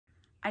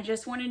I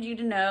just wanted you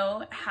to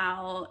know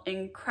how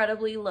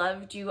incredibly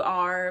loved you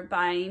are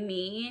by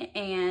me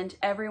and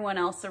everyone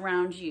else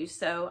around you.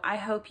 So I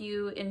hope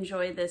you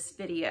enjoy this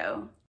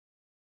video.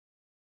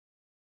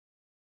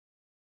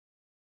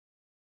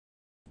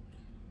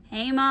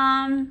 Hey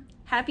Mom,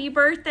 happy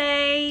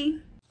birthday.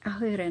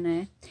 Ahoj,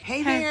 René.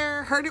 Hey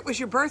there, heard it was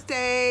your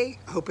birthday.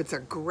 Hope it's a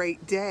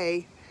great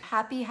day.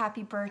 Happy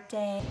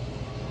birthday.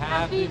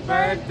 Happy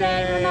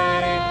birthday,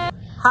 Renata.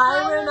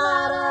 Hi,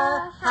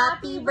 Renata.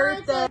 Happy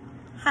birthday.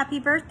 Happy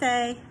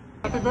birthday.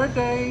 Happy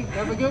birthday.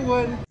 Have a good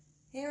one.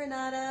 Hey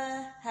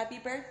Renata, happy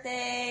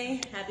birthday.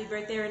 Happy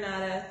birthday,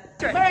 Renata.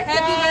 Happy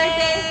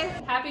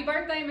birthday. Happy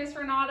birthday, Miss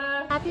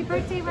Renata. Happy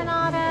birthday,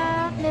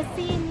 Renata. Miss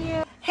seeing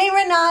you. Hey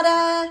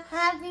Renata.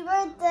 Happy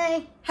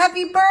birthday.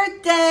 Happy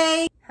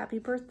birthday. Happy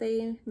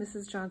birthday,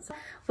 Mrs. Johnson.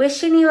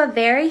 Wishing you a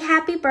very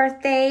happy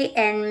birthday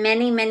and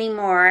many, many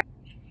more.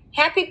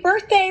 Happy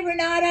birthday,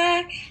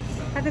 Renata.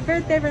 Happy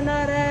birthday,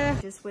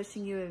 Renata. Just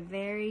wishing you a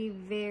very,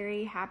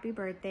 very happy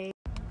birthday.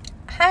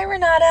 Hi,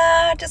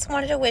 Renata. Just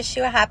wanted to wish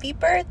you a happy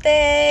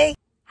birthday.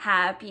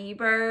 Happy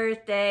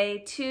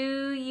birthday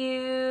to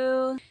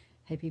you.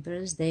 Happy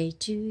birthday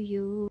to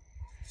you.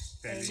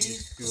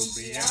 Feliz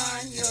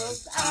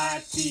cumpleaños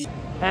a ti.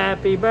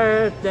 Happy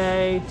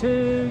birthday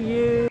to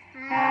you.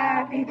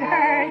 Happy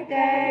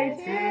birthday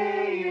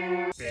to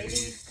you.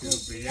 Feliz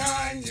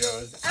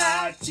cumpleaños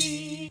a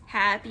ti.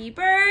 Happy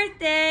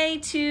birthday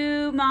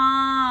to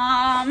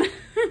Mom.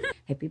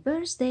 Happy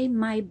birthday,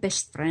 my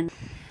best friend.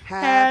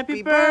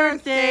 Happy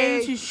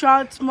birthday to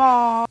Shot's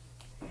mom.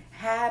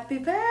 Happy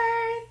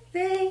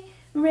birthday,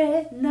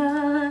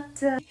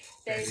 Renata.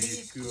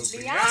 Feliz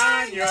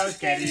cumpleaños,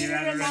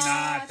 querida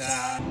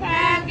Renata.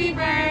 Happy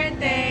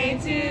birthday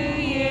to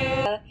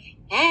you.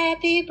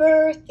 Happy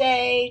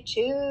birthday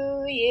to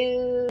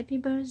you. Happy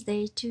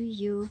birthday to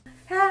you.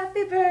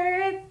 Happy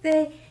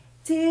birthday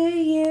to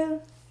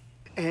you.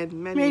 And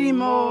many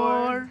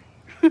more.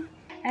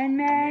 And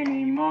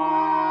many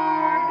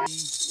more.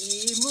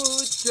 Y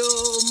mucho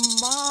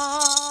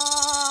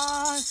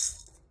más.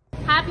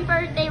 Happy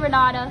birthday,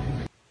 Renata.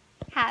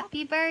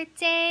 Happy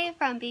birthday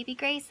from baby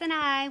Grace and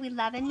I. We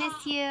love and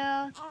miss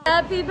you.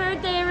 Happy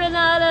birthday,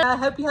 Renata. I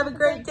hope you have a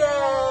great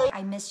day.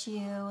 I miss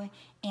you,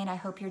 and I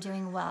hope you're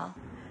doing well.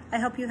 I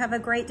hope you have a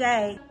great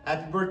day.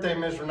 Happy birthday,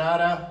 Miss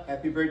Renata.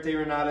 Happy birthday,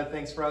 Renata.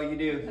 Thanks for all you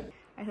do.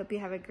 I hope you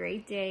have a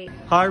great day.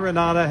 Hi,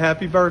 Renata.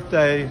 Happy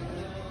birthday.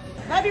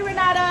 Happy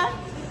Renata.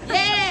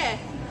 Yeah!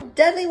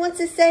 Dudley wants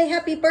to say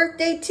happy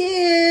birthday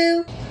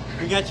too.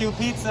 We got you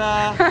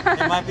pizza.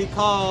 It might be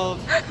cold.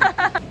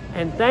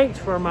 And thanks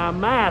for my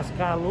mask.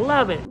 I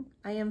love it.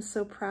 I am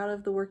so proud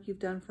of the work you've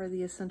done for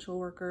the essential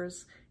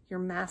workers. Your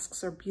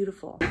masks are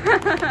beautiful. God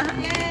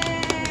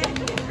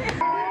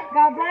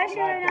bless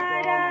you,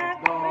 Renata.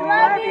 We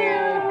love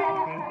you.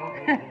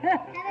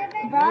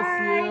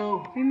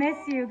 Bye. We miss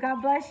you.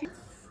 God bless you.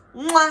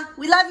 Mwah.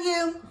 We love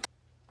you.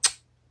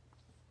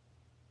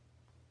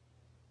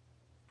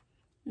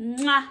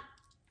 Mwah.